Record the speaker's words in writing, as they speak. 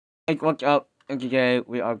What's up? And today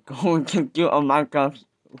we are going to do a Minecraft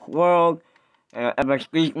world and a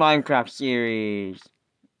Speak Minecraft series.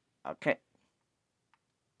 Okay.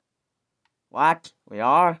 What? We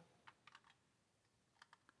are?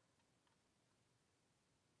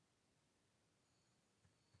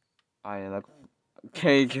 I look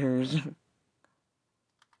cages.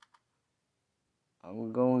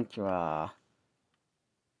 I'm going to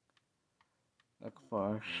look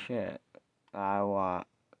for shit I want.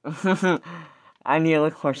 I need to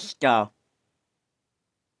look for stuff.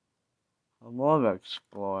 I'm more of an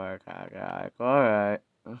explorer kind of guy. Alright.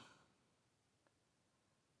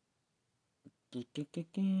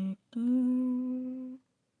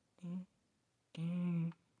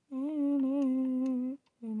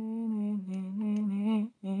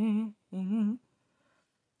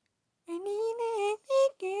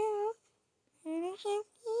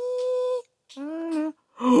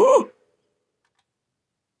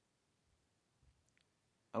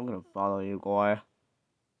 I'm gonna follow you, boy.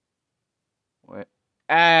 Wait.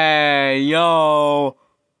 Hey, yo!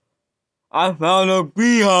 I found a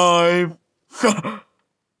beehive! Guys,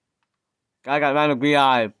 I found a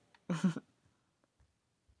beehive.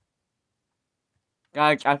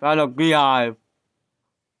 Guys, I found a beehive.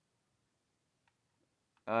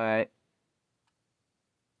 Alright.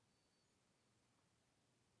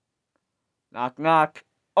 Knock, knock.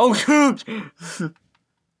 Oh, shoot!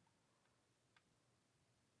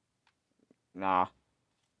 Nah.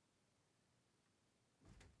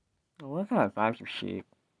 Where can I find some sheep?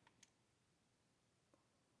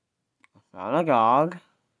 I found a dog.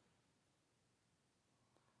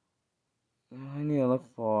 I need to look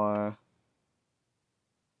for...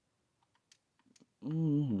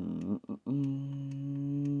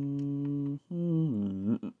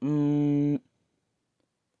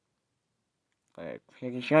 Okay,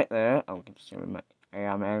 piggy's right there. I'm consuming my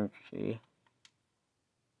AM energy.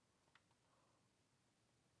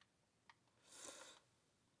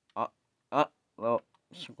 Well,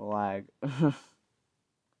 super lag.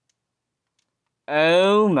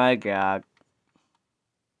 Oh my god.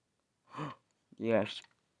 Yes.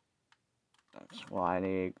 That's what I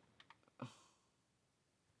need.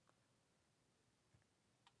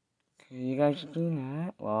 Can you guys do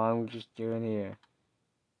that? Well, I'm just doing here.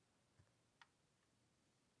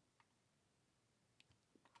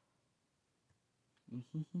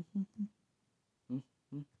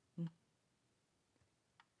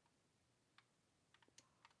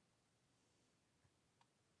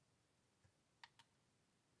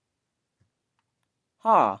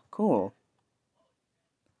 Huh, cool.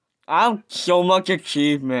 I have so much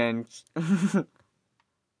achievements. What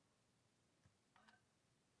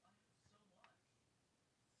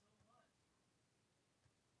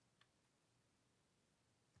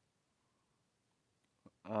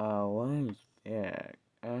is that?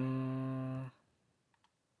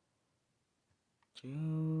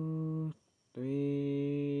 2,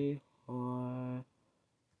 3, 4,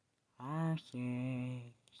 5, 6.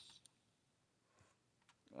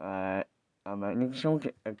 I need someone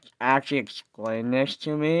to actually explain this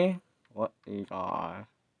to me. What these are.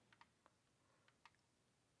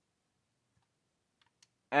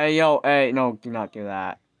 Hey, yo, hey, no, do not do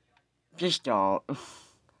that. Just don't.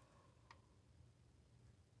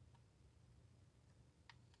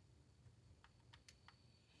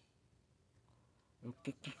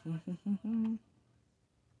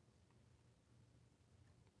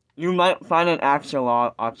 You might find an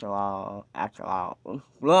axolotl.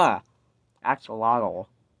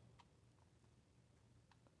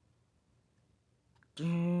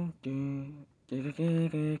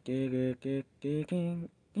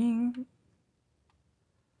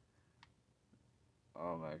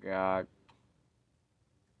 Oh my god.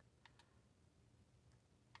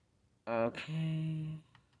 Okay.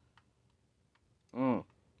 Mm.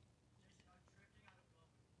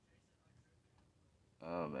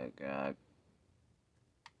 Oh my god.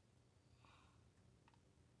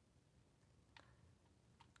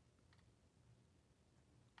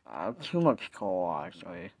 I have too much coal,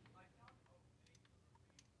 actually.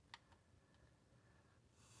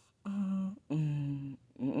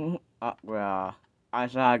 Well, I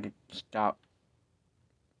said I could stop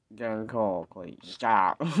getting coal, please.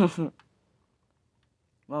 Stop.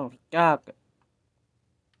 Well, stop.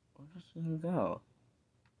 Where does he go?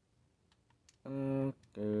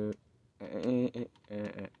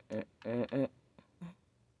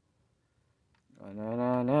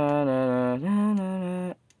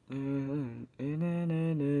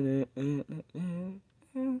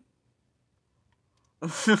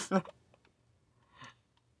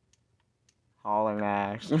 Hauling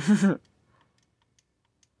ass.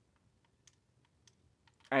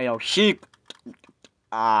 Hey, yo, sheep.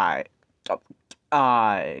 I.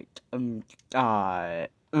 I. I.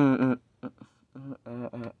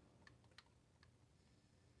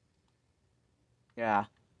 Yeah.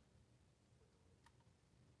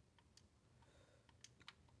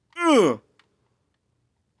 Ugh.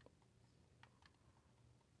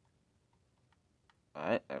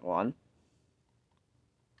 Alright, that one.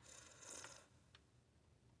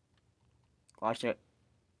 Watch it.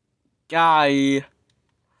 Guy.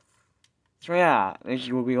 So yeah, this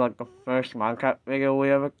will be like the first Minecraft video we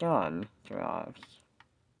ever done. To be honest.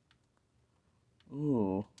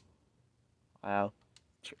 Ooh. Well.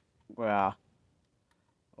 Well.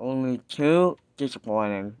 Only two.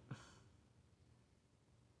 Disappointing.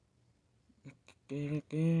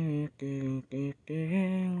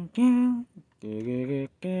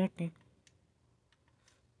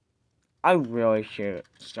 I really should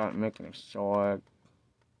start making a sword.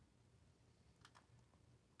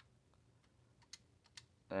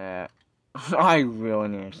 I really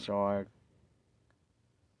need a sword.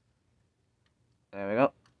 There we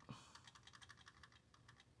go.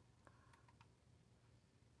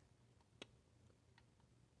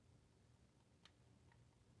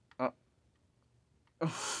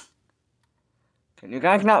 Can you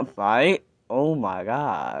guys not fight? Oh my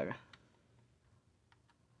god.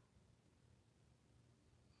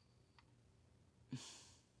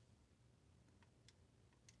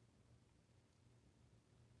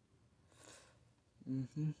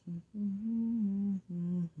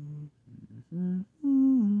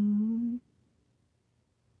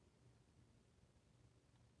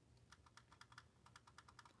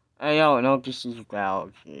 Hey yo, no, this is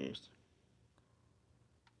galaxies.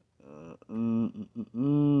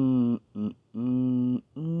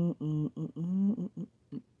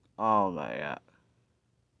 Oh my god.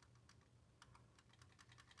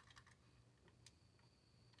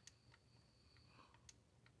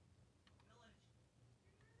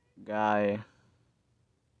 Guy.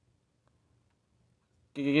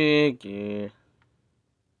 Hey,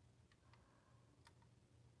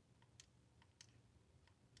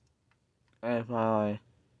 finally.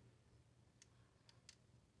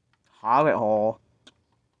 Hobbit hole.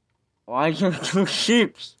 Why is there two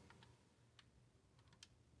sheeps?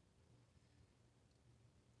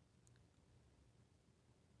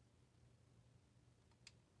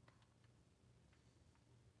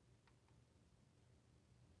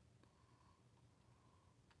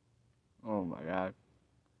 Oh my god.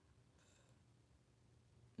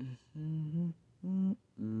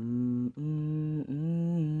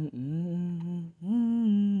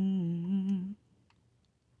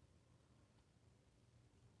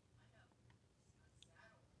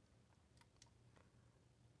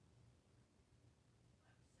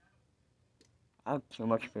 I have too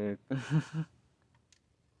much food.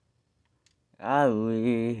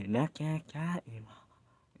 Aui, nakakai mo.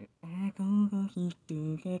 Ako ko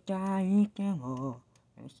hitu kakai ka mo.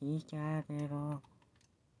 Ashika pero.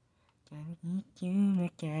 Kahitu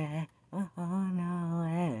maka. Oh no,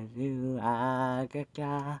 ezu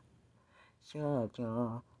agaka.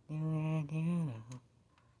 Shoujo. Nue nue.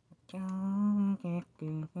 Chougeku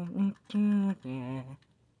nukuge.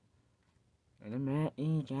 Anime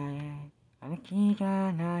ija. Anaki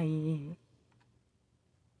ga nai.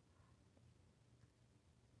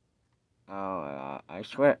 Oh, I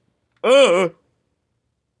swear.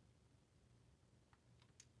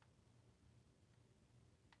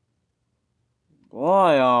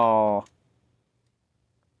 Wow.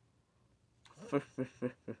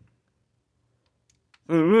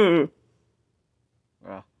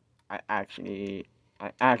 Well, I actually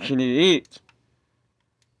eat.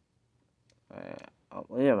 I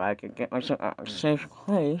believe I can get myself out of a safe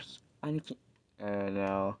place. I need to.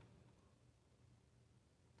 No.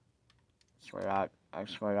 Swear out. I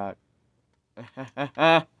swear out.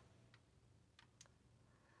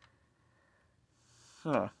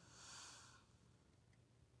 Huh.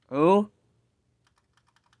 Who?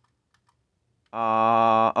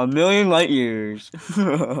 A million light years.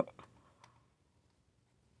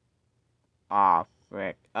 Ah,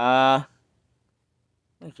 frick.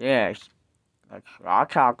 Yes. Let's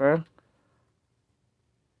rock talker.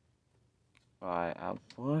 Alright, I'll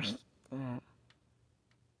push that.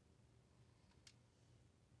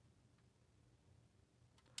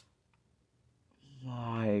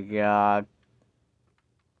 My god.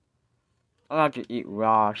 I like to eat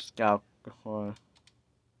raw stuff before.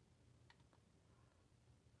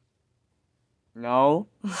 No?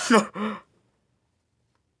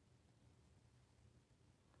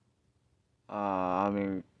 I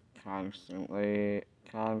mean, constantly.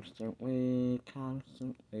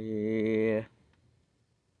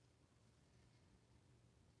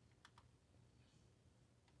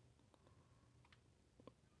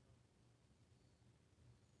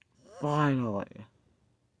 Finally.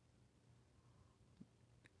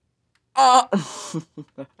 Oh!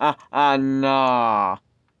 No.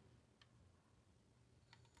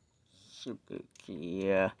 Super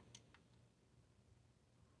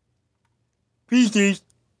Pieces.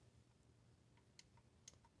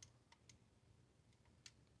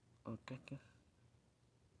 Okay.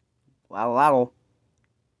 Wow.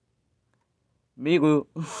 Migu.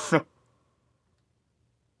 Where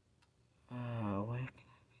can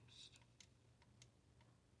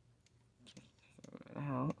I get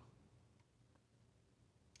out?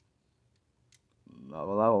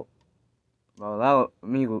 Wow,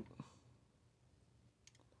 Migu.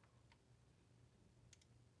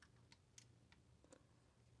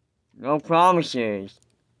 No promises.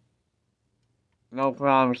 No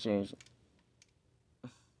promises.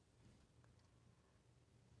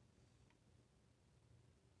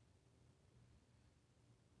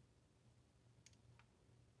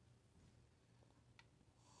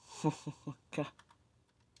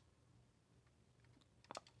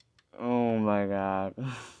 Oh my god.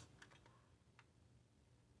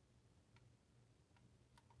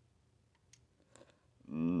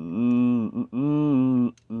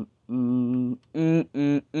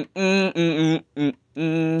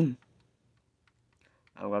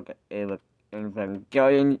 I'm gonna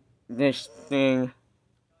enjoying this thing.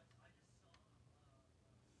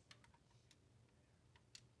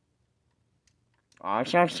 I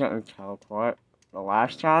said something teleport the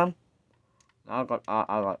last time. I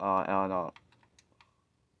don't know.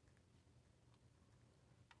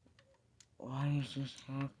 Why is this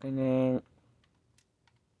happening?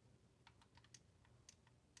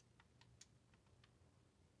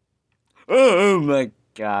 Oh my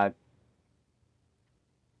god.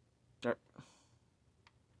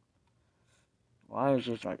 Why is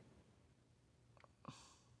this like...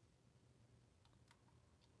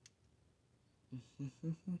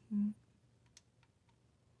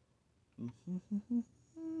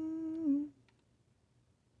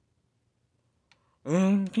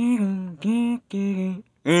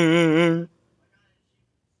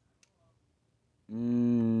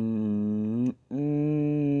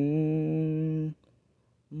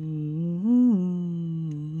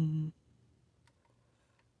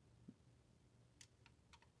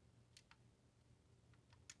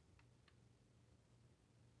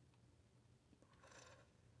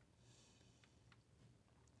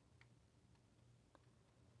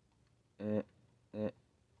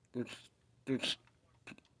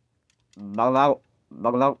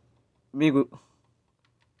 Baglaw, Migu,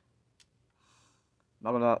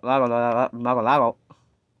 Baglaw.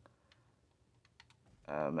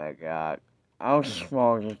 Oh my god. How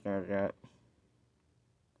small is this gonna get?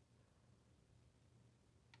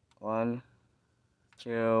 1,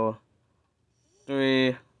 2,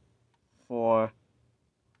 3, 4,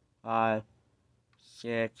 5,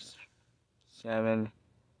 6, 7,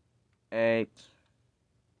 8,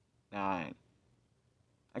 9.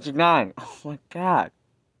 I said 9. Oh my god.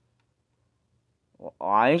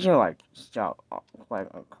 Why is it like stop? Like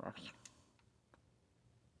across?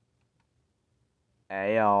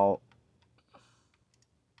 Ayo.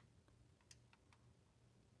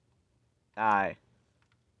 Die.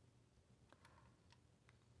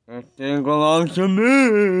 This thing belongs to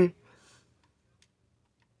me.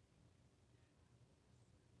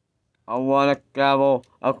 I wanna travel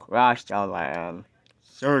across the land,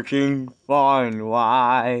 searching far and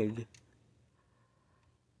wide.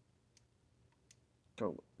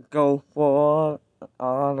 Go for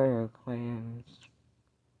other clans.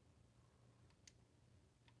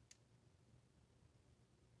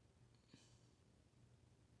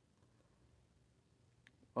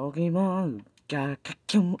 Pokemon, gotta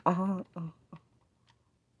catch 'em all.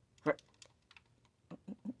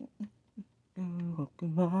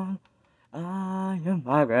 Pokemon, I am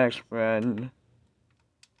my best friend.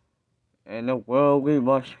 In the world we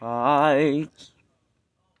must hide.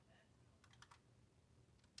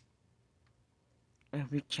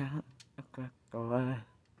 Every time I crack away.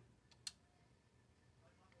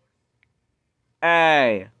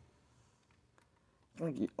 Hey! I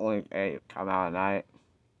think the only A come out at night.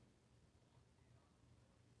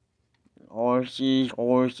 Horsey.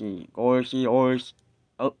 Oh,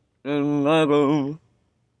 Lego.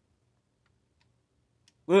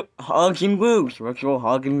 Hugs and groups. Virtual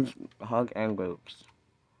hug and groups.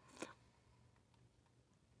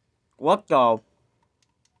 What the?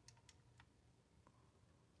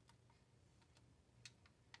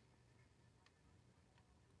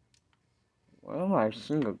 Where am I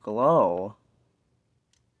seeing a glow?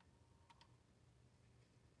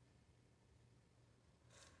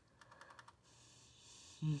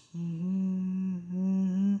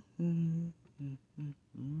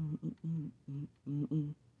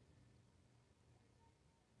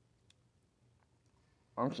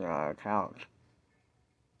 I'm sitting on a couch.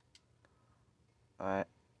 Alright,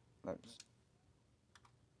 let's.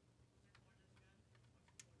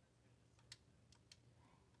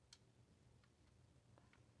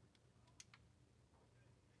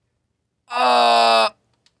 Oh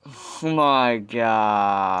my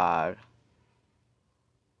god.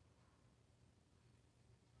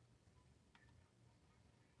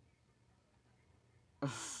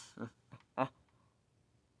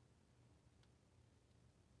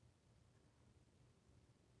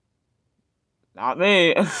 Not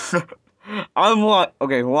me. I'm what?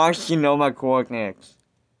 Okay, who wants to know my coordinates?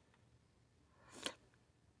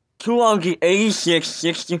 286,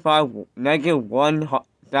 65, negative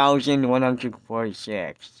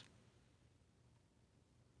 1,146.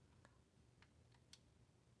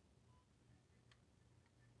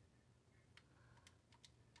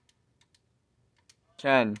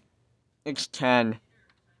 10. It's 10.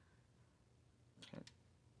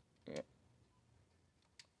 Yeah,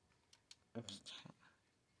 it's 10.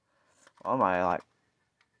 Why am I like,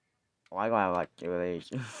 why do I like do these?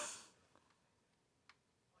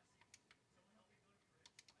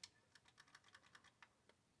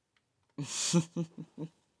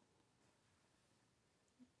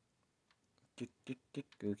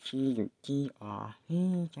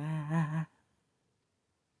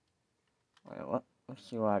 Wait, what? Let's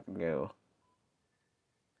see what I can do.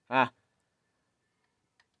 Ah,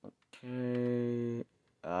 okay.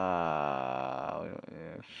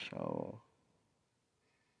 So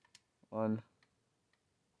one.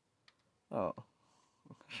 Oh,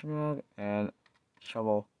 shrug and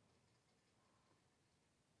shovel.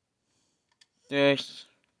 This.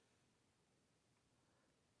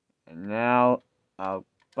 And now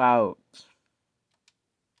about.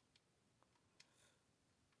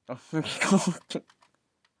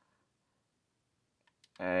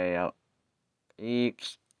 Hey,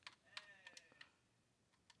 each.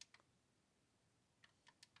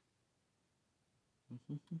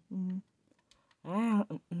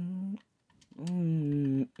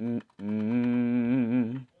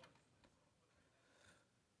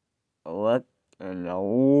 What in the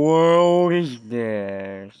world is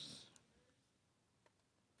this?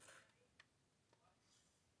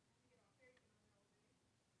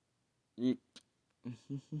 Eek.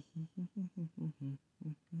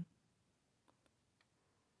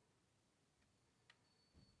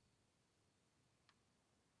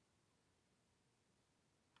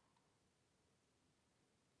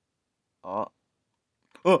 Oh.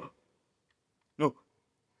 Oh. No.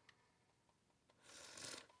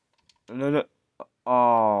 No, no.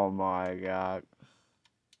 Oh my god.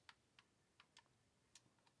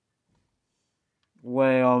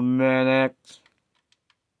 Wait a minute.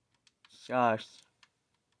 Shush.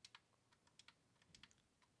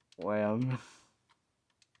 Wait a minute.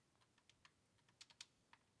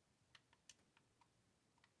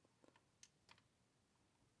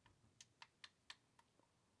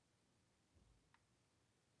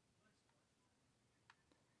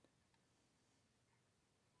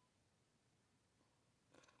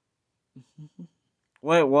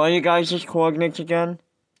 Wait, what are you guys' coordinates again?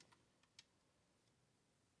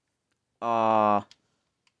 Chat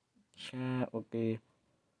would be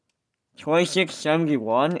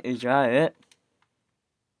 2671. Is that it?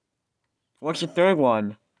 What's the third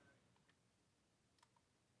one?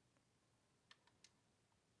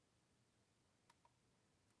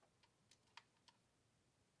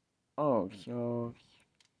 Oh, so.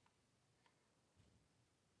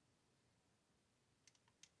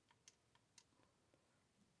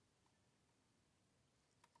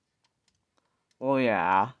 Oh,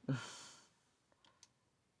 yeah.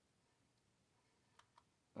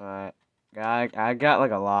 Alright. I got like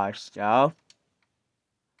a lot of stuff.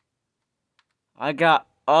 I got.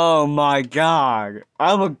 Oh my god. I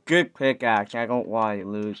have a good pickaxe. I don't want to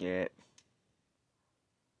lose it.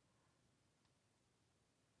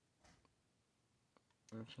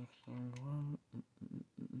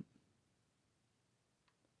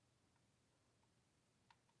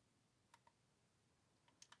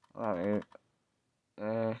 Alright.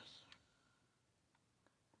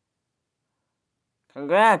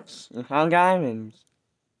 Congrats! You found diamonds.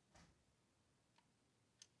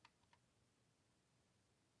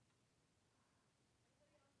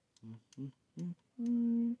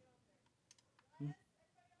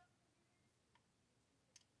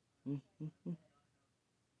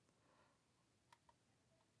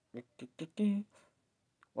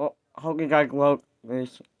 Well, I hope you guys loved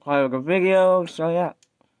this part of the video. So yeah.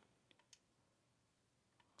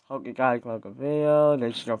 Hope you guys like the video.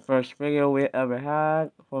 This is the first video we ever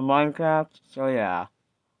had for Minecraft. So yeah.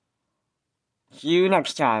 See you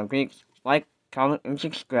next time. Please like, comment, and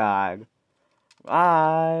subscribe.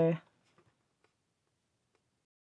 Bye.